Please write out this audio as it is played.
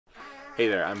Hey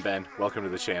there, I'm Ben. Welcome to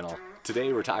the channel.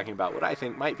 Today we're talking about what I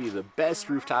think might be the best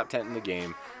rooftop tent in the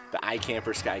game, the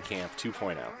iKamper Skycamp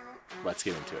 2.0. Let's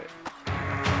get into it.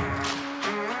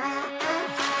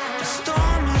 The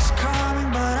storm is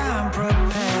coming, but I'm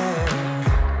prepared.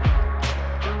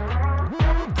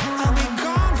 I'll be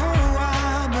gone for a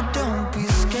while, but don't be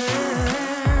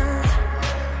scared.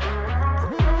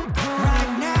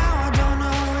 Right now, I don't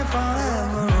know if I'll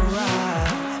ever arrive.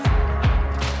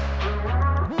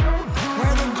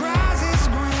 Where the grass is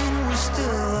green, we're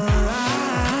still alive.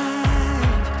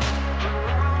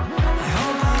 I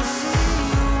hope I'll see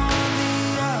you on the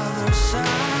other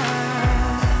side.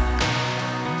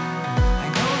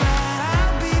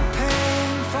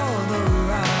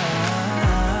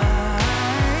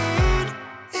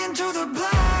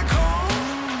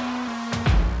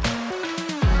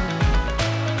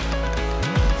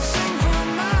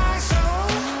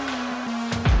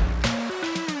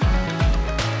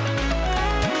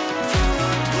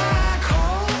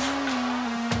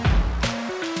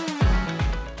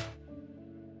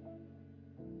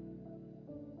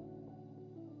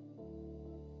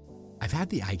 I've had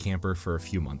the iKamper for a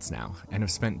few months now and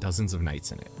have spent dozens of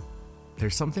nights in it.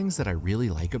 There's some things that I really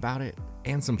like about it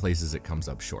and some places it comes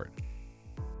up short.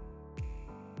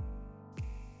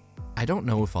 I don't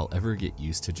know if I'll ever get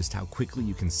used to just how quickly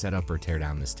you can set up or tear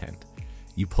down this tent.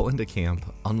 You pull into camp,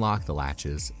 unlock the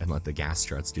latches, and let the gas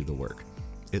struts do the work.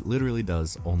 It literally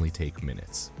does only take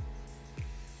minutes.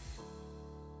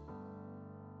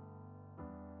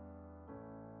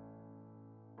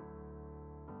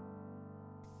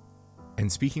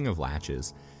 And speaking of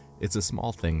latches, it's a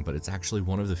small thing, but it's actually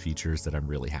one of the features that I'm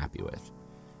really happy with.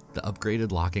 The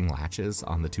upgraded locking latches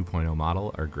on the 2.0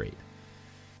 model are great.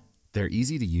 They're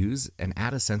easy to use and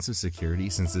add a sense of security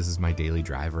since this is my daily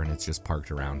driver and it's just parked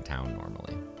around town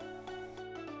normally.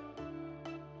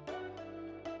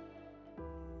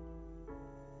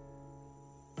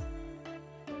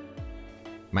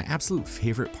 My absolute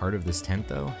favorite part of this tent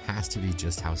though has to be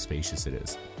just how spacious it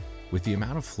is. With the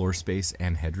amount of floor space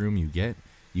and headroom you get,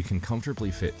 you can comfortably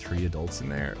fit 3 adults in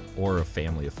there, or a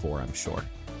family of 4, I'm sure.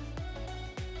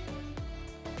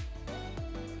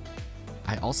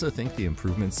 I also think the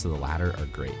improvements to the ladder are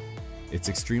great. It's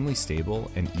extremely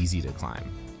stable and easy to climb.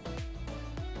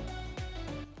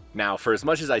 Now, for as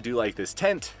much as I do like this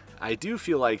tent, I do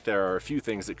feel like there are a few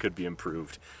things that could be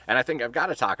improved, and I think I've got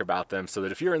to talk about them so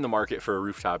that if you're in the market for a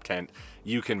rooftop tent,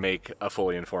 you can make a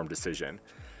fully informed decision.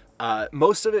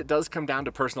 Most of it does come down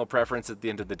to personal preference at the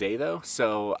end of the day though,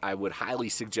 so I would highly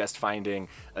suggest finding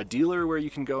a dealer where you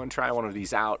can go and try one of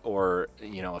these out, or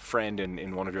a friend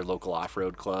in one of your local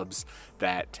off-road clubs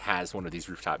that has one of these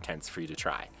rooftop tents for you to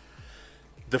try.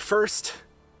 The first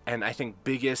and I think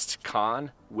biggest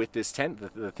con with this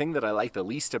tent, the thing that I like the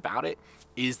least about it,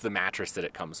 is the mattress that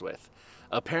it comes with.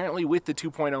 Apparently with the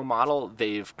 2.0 model,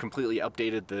 they've completely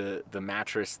updated the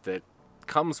mattress that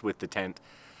comes with the tent,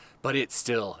 but it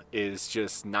still is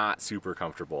just not super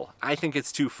comfortable. I think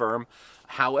it's too firm.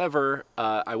 However,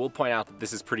 I will point out that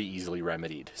this is pretty easily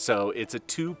remedied. So it's a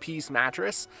 2-piece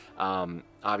mattress.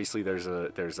 Obviously there's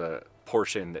a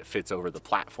portion that fits over the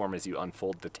platform as you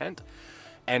unfold the tent.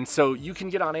 And so you can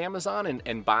get on Amazon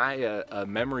and buy a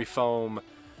memory foam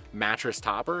mattress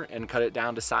topper and cut it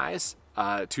down to size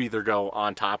to either go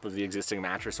on top of the existing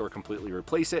mattress or completely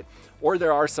replace it. Or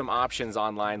there are some options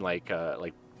online like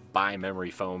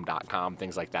buymemoryfoam.com,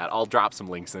 things like that. I'll drop some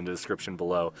links in the description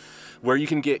below where you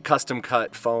can get custom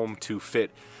cut foam to fit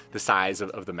the size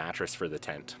of the mattress for the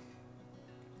tent.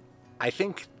 I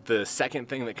think the second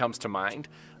thing that comes to mind,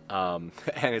 and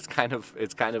it's kind of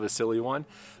a silly one,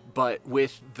 but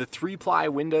with the 3-ply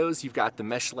windows, you've got the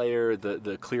mesh layer,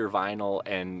 the clear vinyl,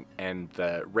 and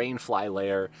the rainfly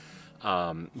layer,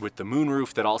 with the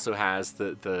moonroof that also has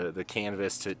the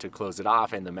canvas to close it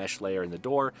off, and the mesh layer in the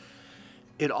door.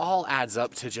 It all adds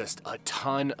up to just a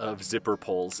ton of zipper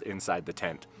pulls inside the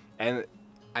tent. And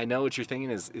I know what you're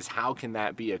thinking is how can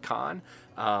that be a con?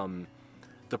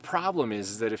 The problem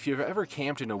is that if you've ever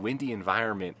camped in a windy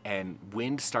environment and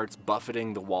wind starts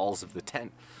buffeting the walls of the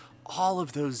tent, all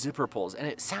of those zipper pulls, and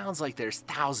it sounds like there's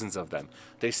thousands of them,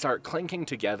 they start clinking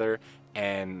together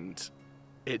and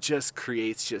it just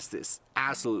creates just this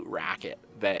absolute racket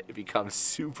that becomes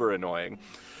super annoying.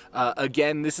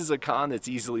 Again, this is a con that's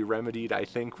easily remedied, I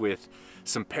think, with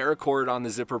some paracord on the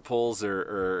zipper pulls,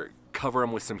 or cover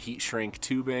them with some heat shrink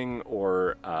tubing,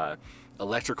 or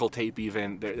electrical tape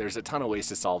even. There's a ton of ways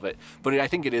to solve it, but I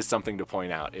think it is something to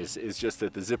point out, is just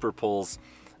that the zipper pulls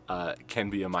can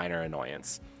be a minor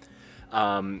annoyance.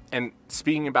 And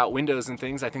speaking about windows and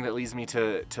things, I think that leads me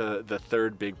to the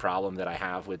third big problem that I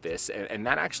have with this, and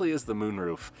that actually is the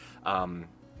moonroof.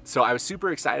 So I was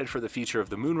super excited for the feature of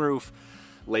the moonroof,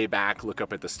 lay back, look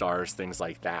up at the stars, things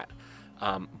like that.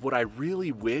 What I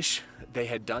really wish they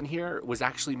had done here was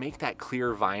actually make that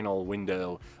clear vinyl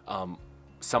window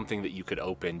something that you could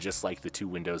open, just like the two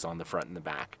windows on the front and the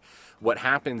back. What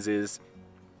happens is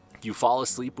you fall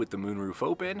asleep with the moonroof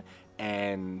open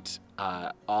and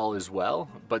all is well,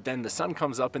 but then the sun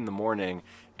comes up in the morning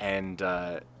and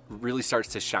really starts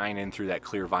to shine in through that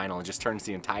clear vinyl and just turns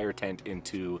the entire tent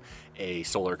into a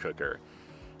solar cooker.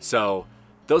 So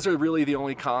those are really the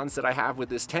only cons that I have with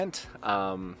this tent.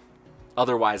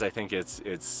 Otherwise, I think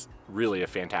it's really a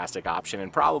fantastic option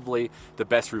and probably the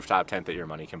best rooftop tent that your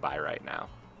money can buy right now.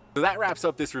 So that wraps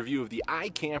up this review of the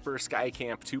iKamper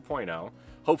Skycamp 2.0.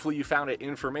 Hopefully you found it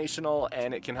informational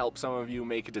and it can help some of you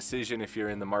make a decision if you're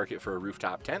in the market for a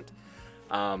rooftop tent.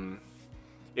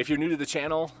 If you're new to the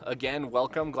channel, again,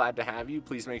 welcome, glad to have you.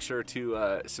 Please make sure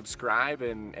to subscribe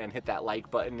and hit that like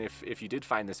button if you did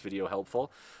find this video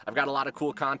helpful. I've got a lot of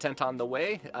cool content on the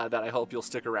way that I hope you'll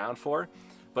stick around for.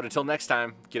 But until next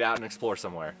time, get out and explore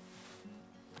somewhere.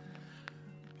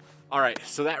 All right,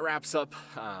 so that wraps up,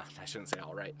 I shouldn't say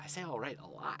all right. I say all right a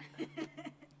lot.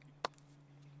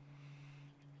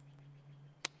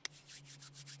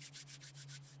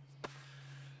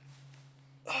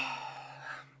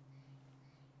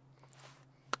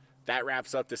 That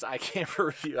wraps up this iKamper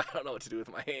review. I don't know what to do with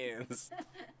my hands.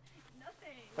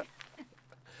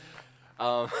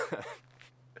 Nothing.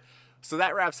 So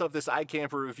that wraps up this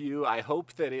iKamper review. I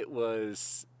hope that it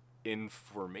was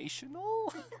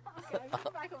informational. Okay,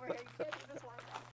 come back over here. You can't do this one.